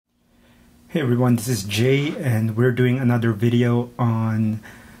Hey everyone, this is Jay and we're doing another video on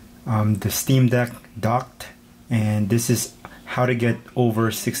the Steam Deck docked, and this is how to get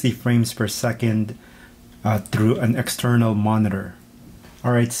over 60 frames per second through an external monitor.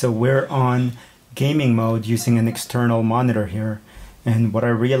 Alright, so we're on gaming mode using an external monitor here, and what I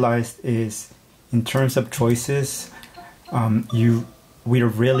realized is in terms of choices, we're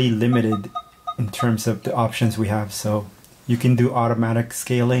really limited in terms of the options we have. So you can do automatic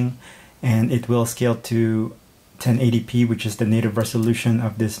scaling and it will scale to 1080p, which is the native resolution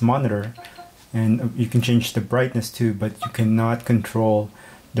of this monitor, and you can change the brightness too, but you cannot control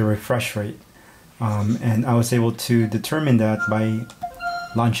the refresh rate. And I was able to determine that by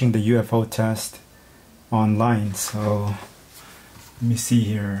launching the UFO test online. So let me see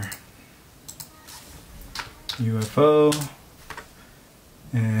here, UFO,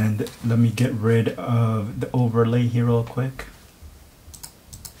 and let me get rid of the overlay here real quick.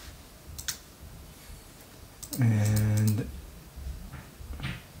 And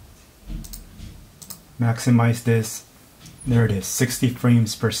maximize this. There it is, 60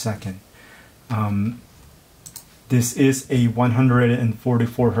 frames per second. This is a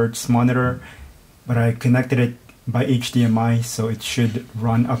 144 Hz monitor, but I connected it by HDMI, so it should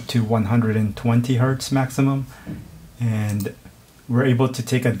run up to 120 Hz maximum, and we're able to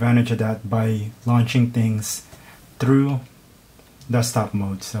take advantage of that by launching things through desktop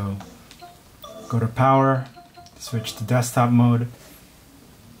mode. So go to power, switch to desktop mode,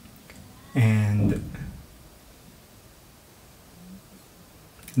 and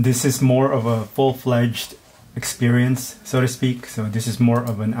this is more of a full-fledged experience, so to speak. So this is more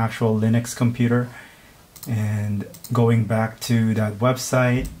of an actual Linux computer. And going back to that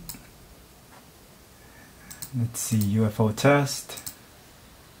website, let's see, UFO test,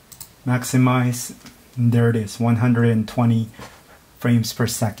 maximize, and there it is, 120 frames per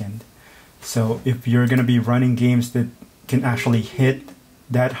second. So if you're going to be running games that can actually hit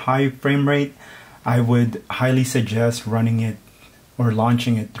that high frame rate, I would highly suggest running it or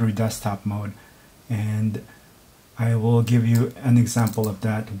launching it through desktop mode. And I will give you an example of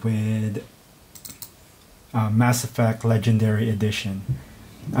that with Mass Effect Legendary Edition.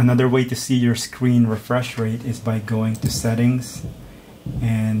 Another way to see your screen refresh rate is by going to settings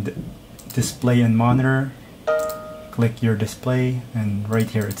and display and monitor. Click your display, and right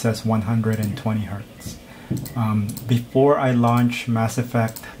here it says 120 Hz. Before I launch Mass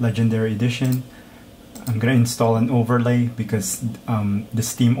Effect Legendary Edition, I'm going to install an overlay because the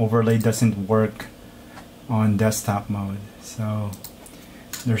Steam overlay doesn't work on desktop mode. So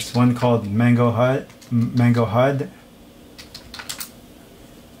there's one called Mango HUD.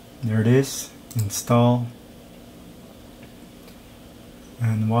 There it is, install.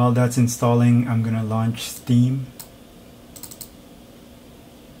 And while that's installing, I'm going to launch Steam.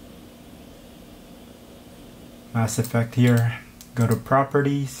 Mass Effect here, go to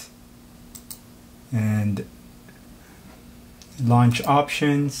properties and launch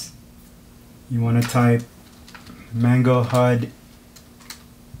options. You want to type Mango HUD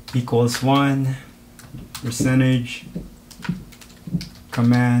equals 1 percentage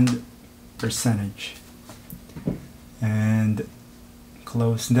command percentage, and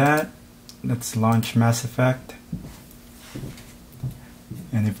close that. Let's launch Mass Effect.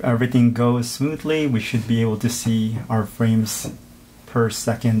 And if everything goes smoothly, we should be able to see our frames per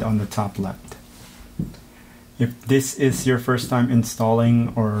second on the top left. If this is your first time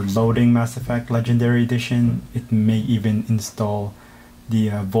installing or loading Mass Effect Legendary Edition, it may even install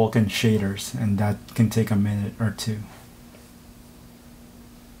the Vulkan shaders, and that can take a minute or two.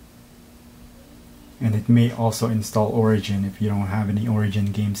 And it may also install Origin if you don't have any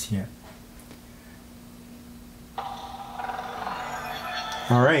Origin games yet.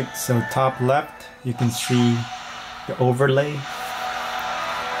 Alright, so top left, you can see the overlay.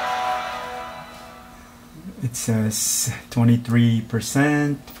 It says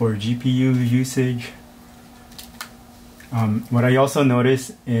 23% for GPU usage. What I also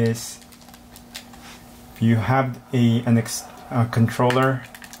noticed is if you have a controller,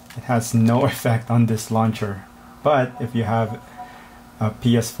 it has no effect on this launcher. But if you have a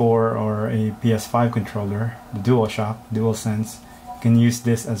PS4 or a PS5 controller, the DualSense, you can use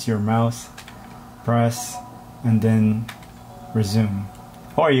this as your mouse, press, and then resume.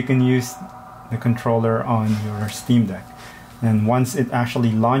 Or you can use the controller on your Steam Deck. And once it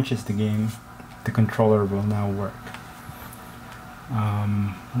actually launches the game, the controller will now work.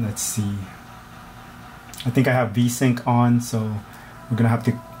 Let's see. I think I have VSync on, so we're gonna have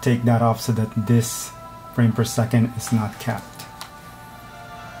to take that off so that this frame per second is not capped.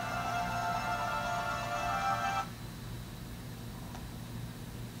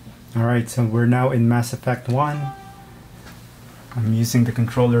 Alright, so we're now in Mass Effect 1. I'm using the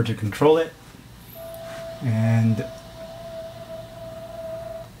controller to control it. And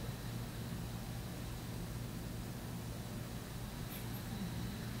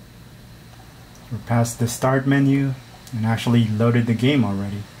we're past the start menu and actually loaded the game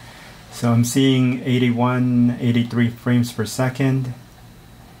already. So I'm seeing 81, 83 frames per second,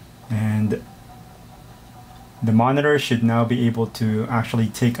 and the monitor should now be able to actually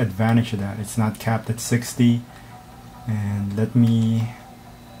take advantage of that. It's not capped at 60. And let me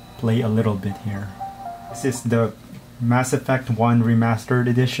play a little bit here. This is the Mass Effect 1 Remastered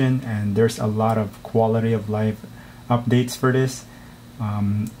Edition, and there's a lot of quality of life updates for this,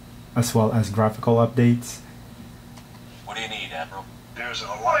 as well as graphical updates. What do you need, Admiral? There's an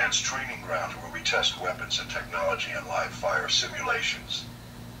Alliance training ground where we test weapons and technology in live fire simulations.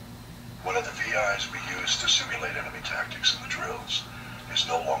 One of the VIs we use to simulate enemy tactics in the drills is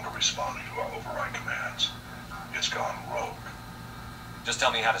no longer responding to our override commands. It's gone rogue. Just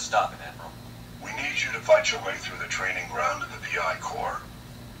tell me how to stop it, Admiral. We need you to fight your way through the training ground to the VI core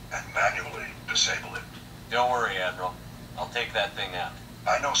and manually disable it. Don't worry, Admiral. I'll take that thing out.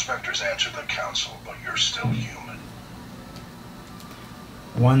 I know Spectre's answered the Council, but you're still human.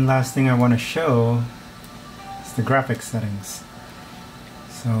 One last thing I want to show is the graphics settings.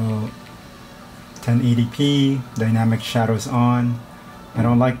 So 1080p, dynamic shadows on. I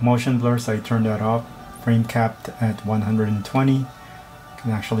don't like motion blur, so I turned that off. Frame capped at 120.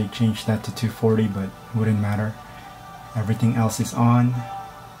 Can actually change that to 240, but it wouldn't matter. Everything else is on.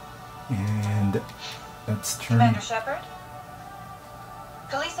 And let's turn. Commander Shepard?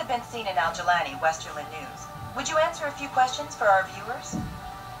 Khaleesa Benzine in Al-Jalani, Westerland News. Would you answer a few questions for our viewers?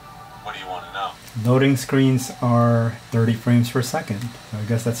 What do you want to know? Loading screens are 30 frames per second. So I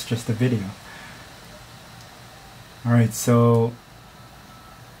guess that's just a video. Alright, so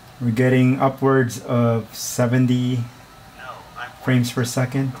we're getting upwards of 70 frames per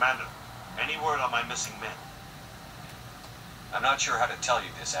second. Commander, any word on my missing men? I'm not sure how to tell you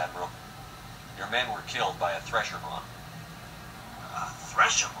this, Admiral. Your men were killed by a Thresher bomb. A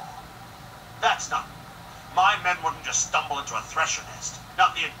Thresher bomb? That's not... My men wouldn't just stumble into a Thresher nest.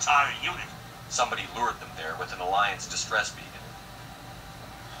 Not the entire unit. Somebody lured them there with an Alliance distress beacon.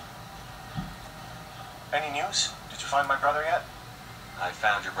 Any news? Did you find my brother yet? I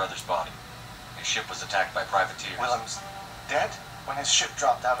found your brother's body. His ship was attacked by privateers. Willem's dead? When his ship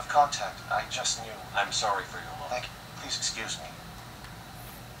dropped out of contact, I just knew. I'm sorry for your loss. Thank you. Please excuse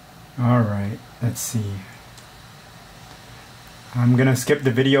me. Alright, let's see. I'm gonna skip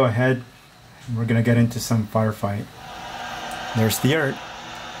the video ahead. We're gonna get into some firefight. There's the Earth.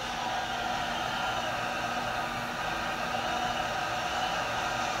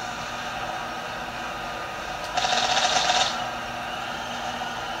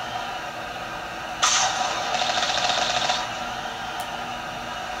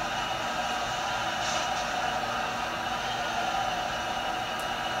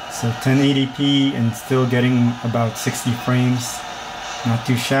 So 1080p and still getting about 60 frames. Not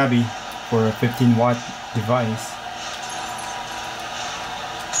too shabby for a 15-watt device.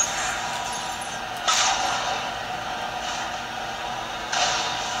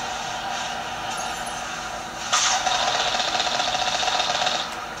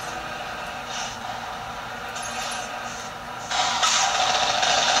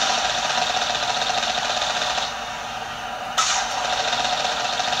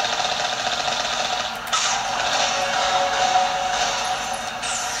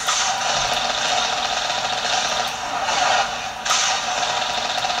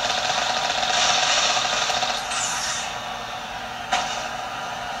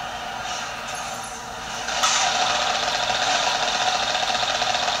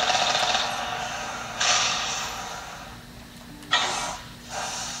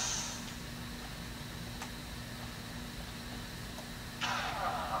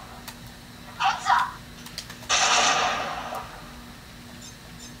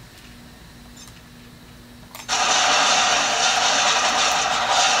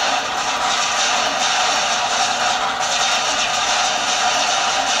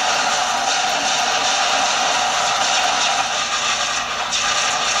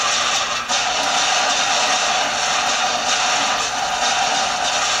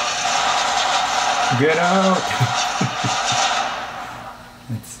 Get out!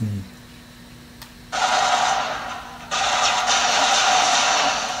 Let's see.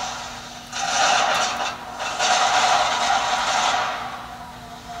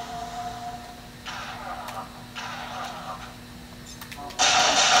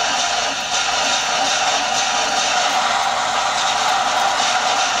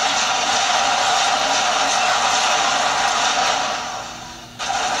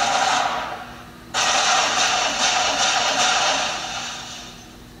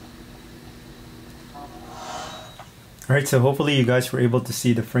 Alright, so hopefully you guys were able to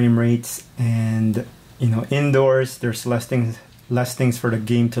see the frame rates, and indoors there's less things for the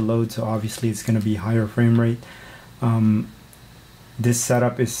game to load, so obviously it's going to be higher frame rate. This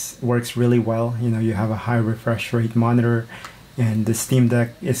setup works really well. You have a high refresh rate monitor, and the Steam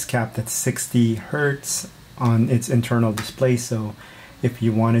Deck is capped at 60 Hertz on its internal display, so if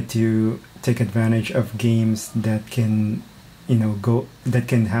you wanted to take advantage of games that can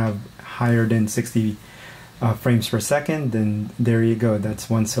have higher than 60 frames per second, then there you go. That's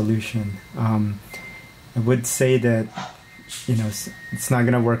one solution. I would say that it's not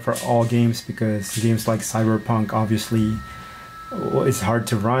gonna work for all games, because games like Cyberpunk obviously is hard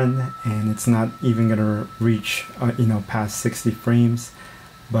to run, and it's not even gonna reach past 60 frames.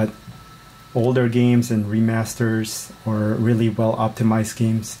 But older games and remasters or really well optimized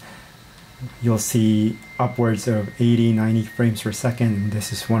games, you'll see upwards of 80-90 frames per second, and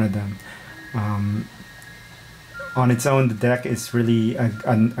this is one of them. On its own, the deck is really a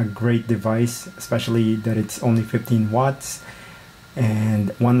great device, especially that it's only 15 watts.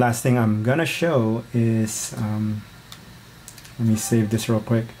 And one last thing I'm gonna show is, let me save this real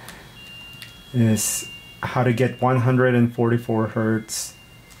quick, is how to get 144 Hertz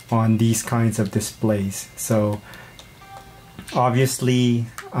on these kinds of displays. So obviously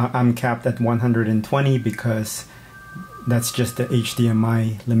I'm capped at 120 because that's just the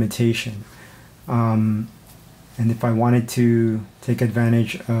HDMI limitation. And if I wanted to take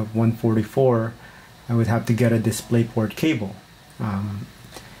advantage of 144, I would have to get a DisplayPort cable.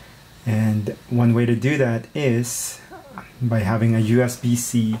 And one way to do that is by having a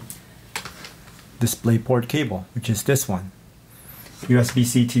USB-C DisplayPort cable, which is this one.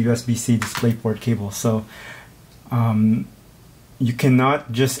 USB-C to USB-C DisplayPort cable. So you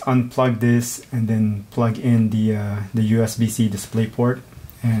cannot just unplug this and then plug in the USB-C DisplayPort,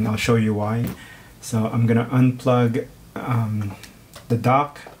 and I'll show you why. So I'm gonna unplug the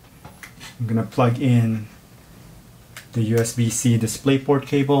dock. I'm gonna plug in the USB-C DisplayPort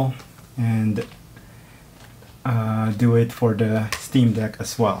cable, and do it for the Steam Deck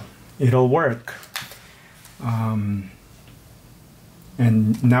as well. It'll work. And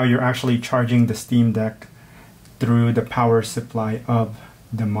now you're actually charging the Steam Deck through the power supply of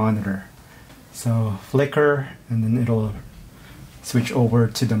the monitor. So flicker, and then it'll switch over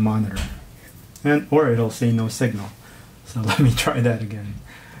to the monitor, or it'll say no signal. So let me try that again.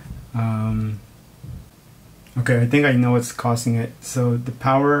 Okay, I think I know what's causing it. So the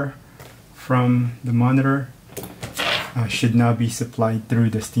power from the monitor should now be supplied through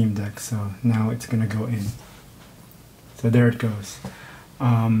the Steam Deck. So now it's gonna go in. So there it goes.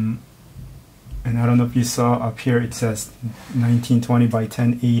 And I don't know if you saw up here, it says 1920 by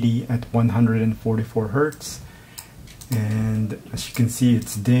 1080 at 144 Hertz. And as you can see,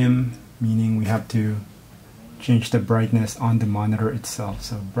 it's dim, meaning we have to change the brightness on the monitor itself.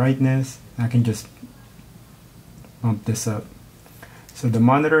 So brightness, I can just bump this up. So the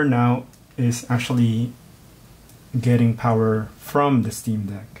monitor now is actually getting power from the Steam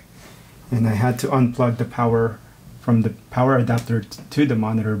Deck. And I had to unplug the power from the power adapter to the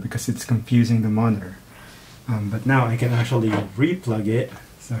monitor because it's confusing the monitor. But now I can actually replug it.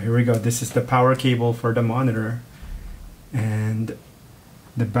 So here we go. This is the power cable for the monitor. And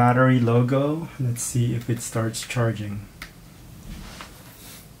the battery logo, let's see if it starts charging.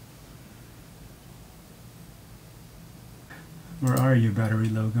 Where are you, battery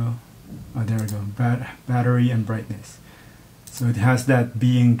logo? Oh, there we go. Battery and brightness. So it has that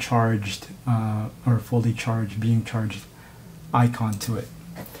being charged, or fully charged, being charged icon to it.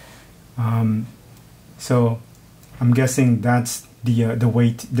 So I'm guessing that's the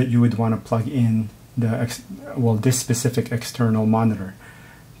way that you would want to plug in this specific external monitor.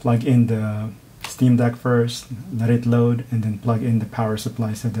 Plug in the Steam Deck first, let it load, and then plug in the power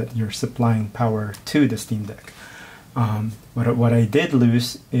supply so that you're supplying power to the Steam Deck. What I did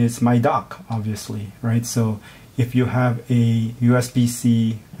lose is my dock, obviously, right? So if you have a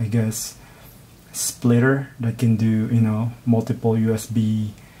USB-C, I guess, splitter that can do, multiple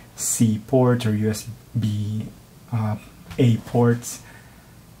USB-C ports or USB-A ports,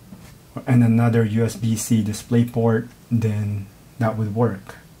 and another USB-C display port, then that would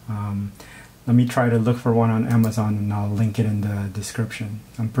work. Let me try to look for one on Amazon, and I'll link it in the description.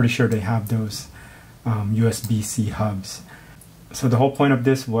 I'm pretty sure they have those USB-C hubs. So the whole point of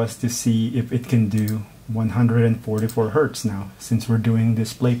this was to see if it can do 144 Hertz now, since we're doing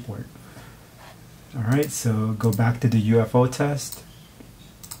DisplayPort. Alright, so go back to the UFO test,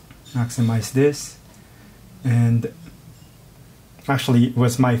 maximize this, and actually it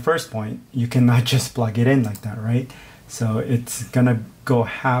was my first point. You cannot just plug it in like that, right? So it's gonna go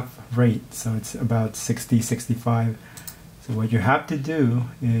half rate, so it's about 60-65 So what you have to do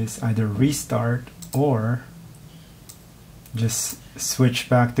is either restart or just switch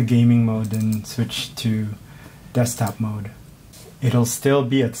back to gaming mode and switch to desktop mode. It'll still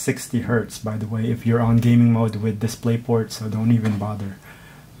be at 60 Hertz, by the way, if you're on gaming mode with DisplayPort, so don't even bother.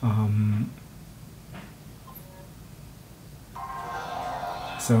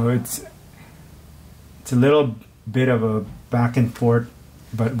 So it's a little bit of a back and forth,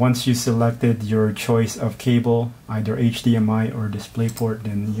 but once you selected your choice of cable, either HDMI or DisplayPort,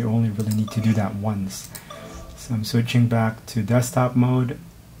 then you only really need to do that once. So I'm switching back to desktop mode.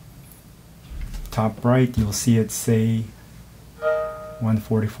 Top right, you'll see it say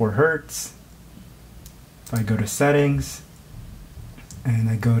 144 Hertz. If I go to settings and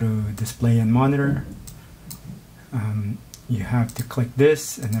I go to display and monitor, you have to click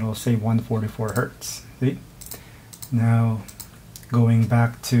this and it'll say 144 Hertz. See? Now going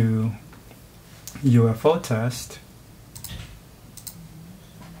back to UFO test,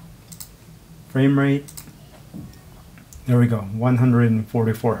 frame rate, there we go,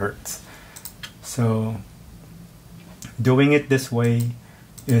 144 Hertz. So doing it this way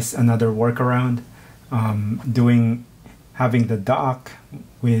is another workaround. Having the dock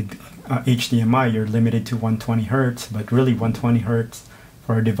with HDMI, you're limited to 120 Hertz, but really 120 Hertz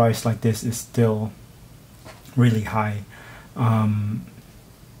for a device like this is still really high.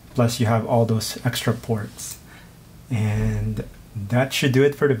 Plus you have all those extra ports. And that should do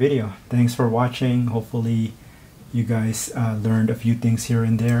it for the video. Thanks for watching. Hopefully you guys learned a few things here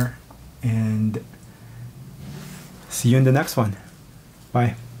and there. And see you in the next one.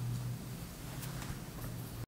 Bye.